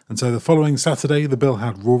Aldershot, and so the following Saturday the bill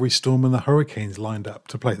had Rory Storm and the Hurricanes lined up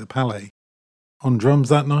to play the Palais. On drums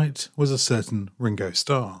that night was a certain Ringo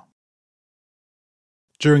Starr.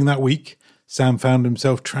 During that week, Sam found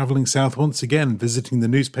himself travelling south once again, visiting the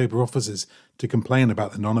newspaper offices to complain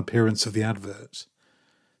about the non-appearance of the advert.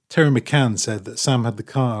 Terry McCann said that Sam had the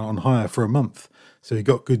car on hire for a month, so he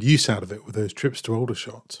got good use out of it with those trips to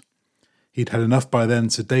Aldershot. He'd had enough by then,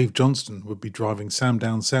 so Dave Johnston would be driving Sam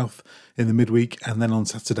down south in the midweek and then on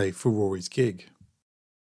Saturday for Rory's gig.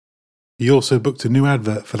 He also booked a new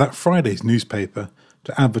advert for that Friday's newspaper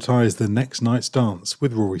to advertise the next night's dance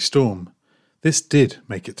with Rory Storm. This did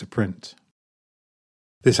make it to print.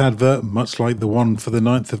 This advert, much like the one for the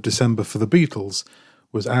 9th of December for the Beatles,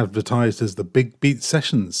 was advertised as the Big Beat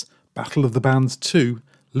Sessions, Battle of the Bands 2,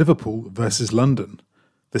 Liverpool versus London.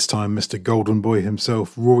 This time Mr. Golden Boy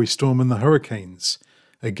himself, Rory Storm and the Hurricanes,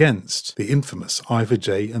 against the infamous Ivor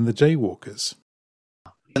J and the Jaywalkers.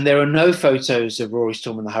 And there are no photos of Rory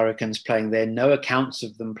Storm and the Hurricanes playing there, no accounts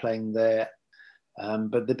of them playing there.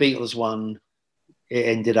 But the Beatles one, it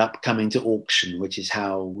ended up coming to auction, which is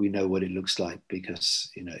how we know what it looks like, because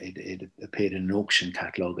it appeared in an auction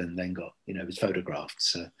catalogue and then got it was photographed.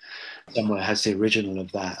 So somewhere has the original of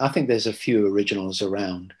that. I think there's a few originals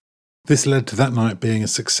around. This led to that night being a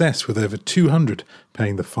success, with over 200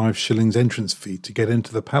 paying the 5 shillings entrance fee to get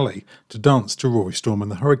into the Palais to dance to Rory Storm and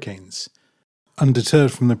the Hurricanes.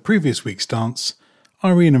 Undeterred from the previous week's dance,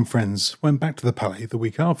 Irene and friends went back to the Palais the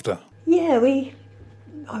week after. Yeah, we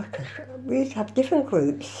used to have different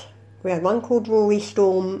groups. We had one called Rory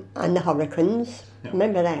Storm and the Hurricanes. Yeah.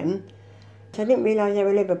 Remember them? So I didn't realise they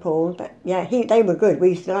were Liverpool, but yeah, they were good. We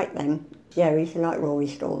used to like them. Yeah, we used to like Rory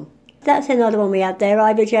Storm. That's another one we had there,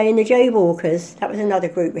 Ivor J and the Jaywalkers. That was another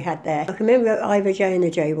group we had there. I can remember Ivor J and the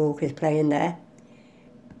Jaywalkers playing there.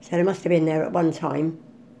 So they must have been there at one time,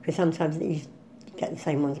 because sometimes you get the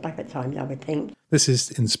same ones back at times, I would think. This is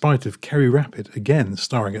in spite of Kerry Rapid again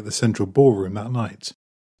starring at the Central Ballroom that night.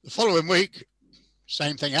 The following week,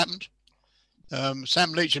 same thing happened.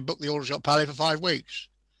 Sam Leach had booked the Aldershot Palais for 5 weeks.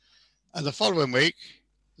 And the following week,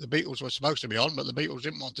 the Beatles were supposed to be on, but the Beatles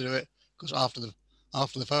didn't want to do it because after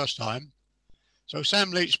the first time. So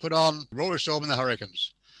Sam Leach put on Rory Storm and the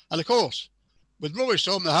Hurricanes. And of course, with Rory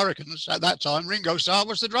Storm and the Hurricanes, at that time, Ringo Starr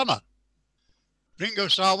was the drummer. Ringo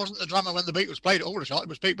Starr wasn't the drummer when the Beatles played at Aldershot, it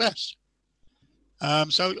was Pete Best.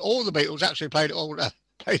 So all the Beatles actually played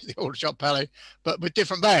the Aldershot Palais, but with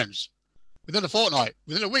different bands, within a fortnight,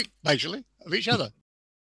 within a week, basically, of each other.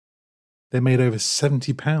 They made over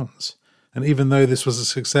 £70. And even though this was a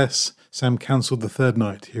success, Sam cancelled the third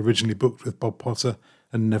night he originally booked with Bob Potter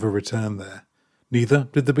and never returned there. Neither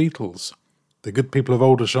did the Beatles. The good people of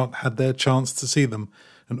Aldershot had their chance to see them,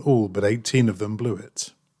 and all but 18 of them blew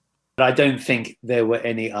it. But I don't think there were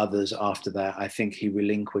any others after that. I think he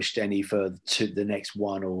relinquished any further to the next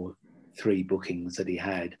 1 or 3 bookings that he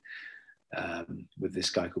had with this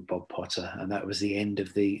guy called Bob Potter, and that was the end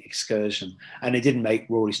of the excursion. And it didn't make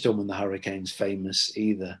Rory Storm and the Hurricanes famous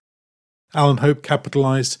either. Alan Hope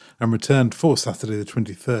capitalised and returned for Saturday the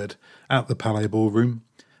 23rd at the Palais Ballroom,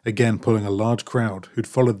 again pulling a large crowd who'd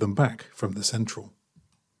followed them back from the Central.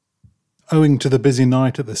 Owing to the busy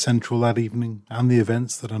night at the Central that evening and the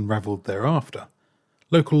events that unravelled thereafter,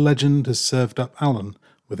 local legend has served up Alan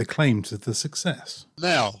with a claim to the success.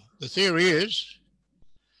 Now, the theory is,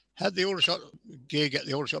 had the Aldershot gig at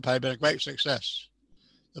the Aldershot Pay been a great success,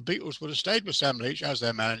 the Beatles would have stayed with Sam Leach as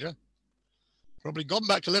their manager, probably gone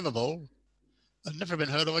back to Liverpool, and never been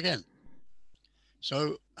heard of again.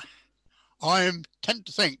 So I am inclined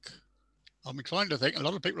to think, a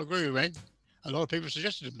lot of people agree with me, a lot of people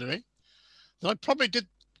suggested them to me, that I probably did,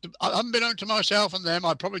 unbeknown to myself and them,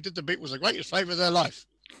 I probably did the Beatles the greatest favour of their life.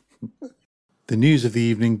 The news of the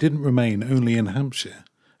evening didn't remain only in Hampshire,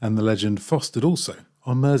 and the legend fostered also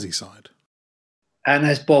on Merseyside. And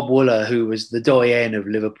as Bob Wooler, who was the doyen of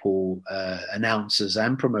Liverpool announcers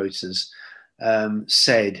and promoters,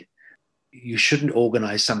 said, you shouldn't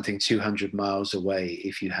organise something 200 miles away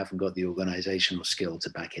if you haven't got the organisational skill to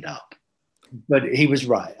back it up. But he was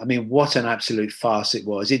right. I mean, what an absolute farce it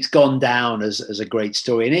was. It's gone down as a great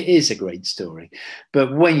story, and it is a great story.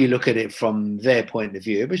 But when you look at it from their point of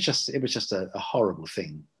view, it was just a horrible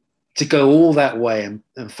thing. To go all that way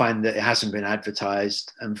and find that it hasn't been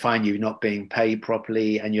advertised and find you not being paid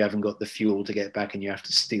properly and you haven't got the fuel to get back and you have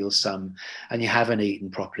to steal some and you haven't eaten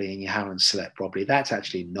properly and you haven't slept properly, that's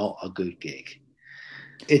actually not a good gig.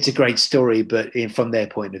 It's a great story, but from their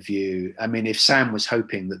point of view, I mean, if Sam was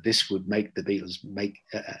hoping that this would make the Beatles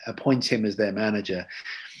appoint him as their manager,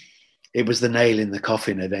 it was the nail in the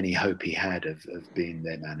coffin of any hope he had of being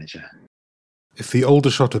their manager. If the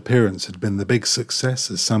Aldershot appearance had been the big success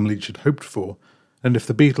as Sam Leach had hoped for, and if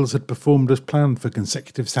the Beatles had performed as planned for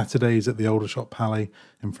consecutive Saturdays at the Aldershot Palais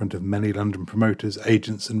in front of many London promoters,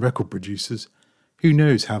 agents and record producers, who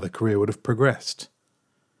knows how the career would have progressed.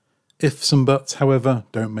 Ifs and buts, however,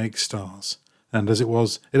 don't make stars, and as it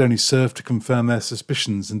was, it only served to confirm their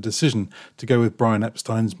suspicions and decision to go with Brian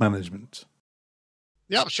Epstein's management.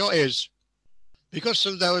 The upshot is, because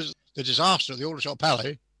there was the disaster at the Aldershot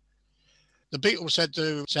Palais, the Beatles said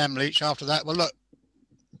to Sam Leach after that, well, look,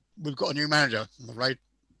 we've got a new manager, I'm afraid.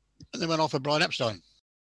 And they went off with Brian Epstein.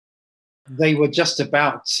 They were just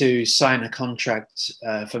about to sign a contract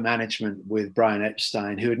for management with Brian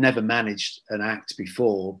Epstein, who had never managed an act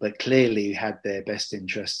before, but clearly had their best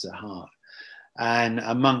interests at heart. And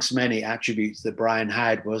amongst many attributes that Brian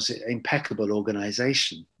had was impeccable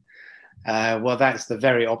organisation. Well, that's the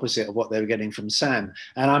very opposite of what they were getting from Sam.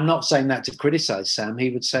 And I'm not saying that to criticise Sam.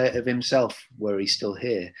 He would say it of himself were he still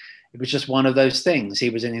here. It was just one of those things.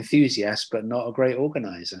 He was an enthusiast, but not a great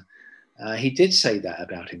organiser. He did say that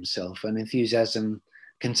about himself. And enthusiasm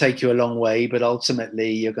can take you a long way, but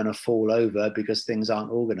ultimately you're going to fall over because things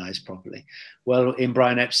aren't organised properly. Well, in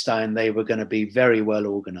Brian Epstein, they were going to be very well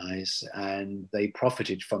organised, and they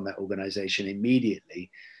profited from that organisation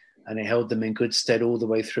immediately. And it held them in good stead all the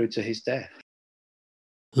way through to his death.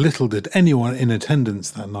 Little did anyone in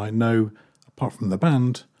attendance that night know, apart from the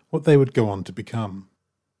band, what they would go on to become.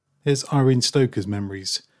 Here's Irene Stoker's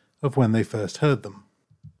memories of when they first heard them.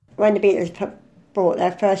 When the Beatles brought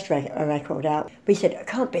their first record out, we said, it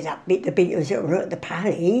can't be the Beatles that were at the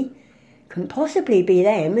Palais. Couldn't possibly be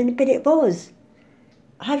them, but it was.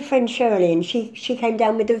 I had a friend, Shirley, and she came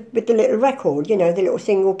down with the little record, the little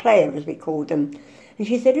single player, as we called them. And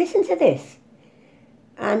she said, listen to this.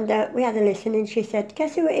 And we had a listen, and she said,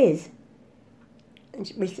 guess who it is? And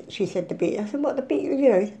she said, the Beatles. I said, what, the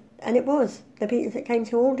Beatles, And it was the Beatles that came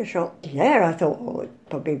to Aldershot. Yeah, I thought, it'd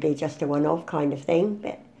probably be just a one-off kind of thing.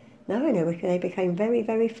 But no, they became very,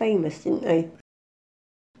 very famous, didn't they?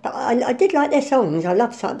 But I did like their songs. I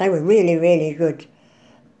loved some. They were really, really good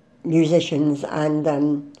musicians. And,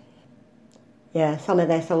 some of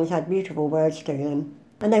their songs had beautiful words to them.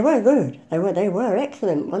 And they were good. They were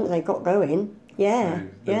excellent once they got going. Yeah,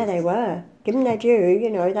 they were. Give them their due,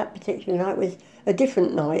 that particular night was a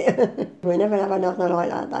different night. We'll never have another night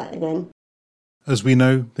like that again. As we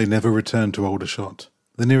know, they never returned to Aldershot.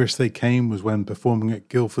 The nearest they came was when performing at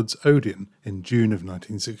Guildford's Odeon in June of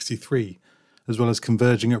 1963, as well as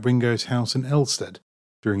converging at Ringo's house in Elstead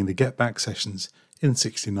during the Get Back sessions in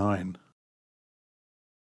 '69.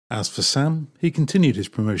 As for Sam, he continued his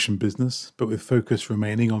promotion business, but with focus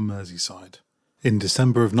remaining on Merseyside. In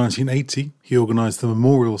December of 1980, he organised the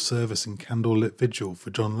memorial service and candle-lit vigil for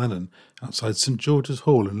John Lennon outside St George's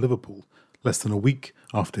Hall in Liverpool, less than a week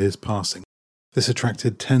after his passing. This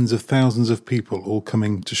attracted tens of thousands of people, all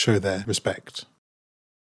coming to show their respect.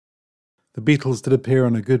 The Beatles did appear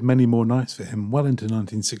on a good many more nights for him well into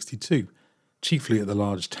 1962, chiefly at the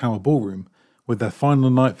large Tower Ballroom, with their final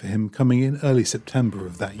night for him coming in early September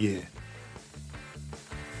of that year.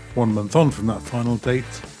 1 month on from that final date,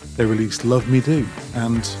 they released Love Me Do,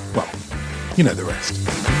 and, well, you know the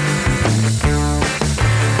rest.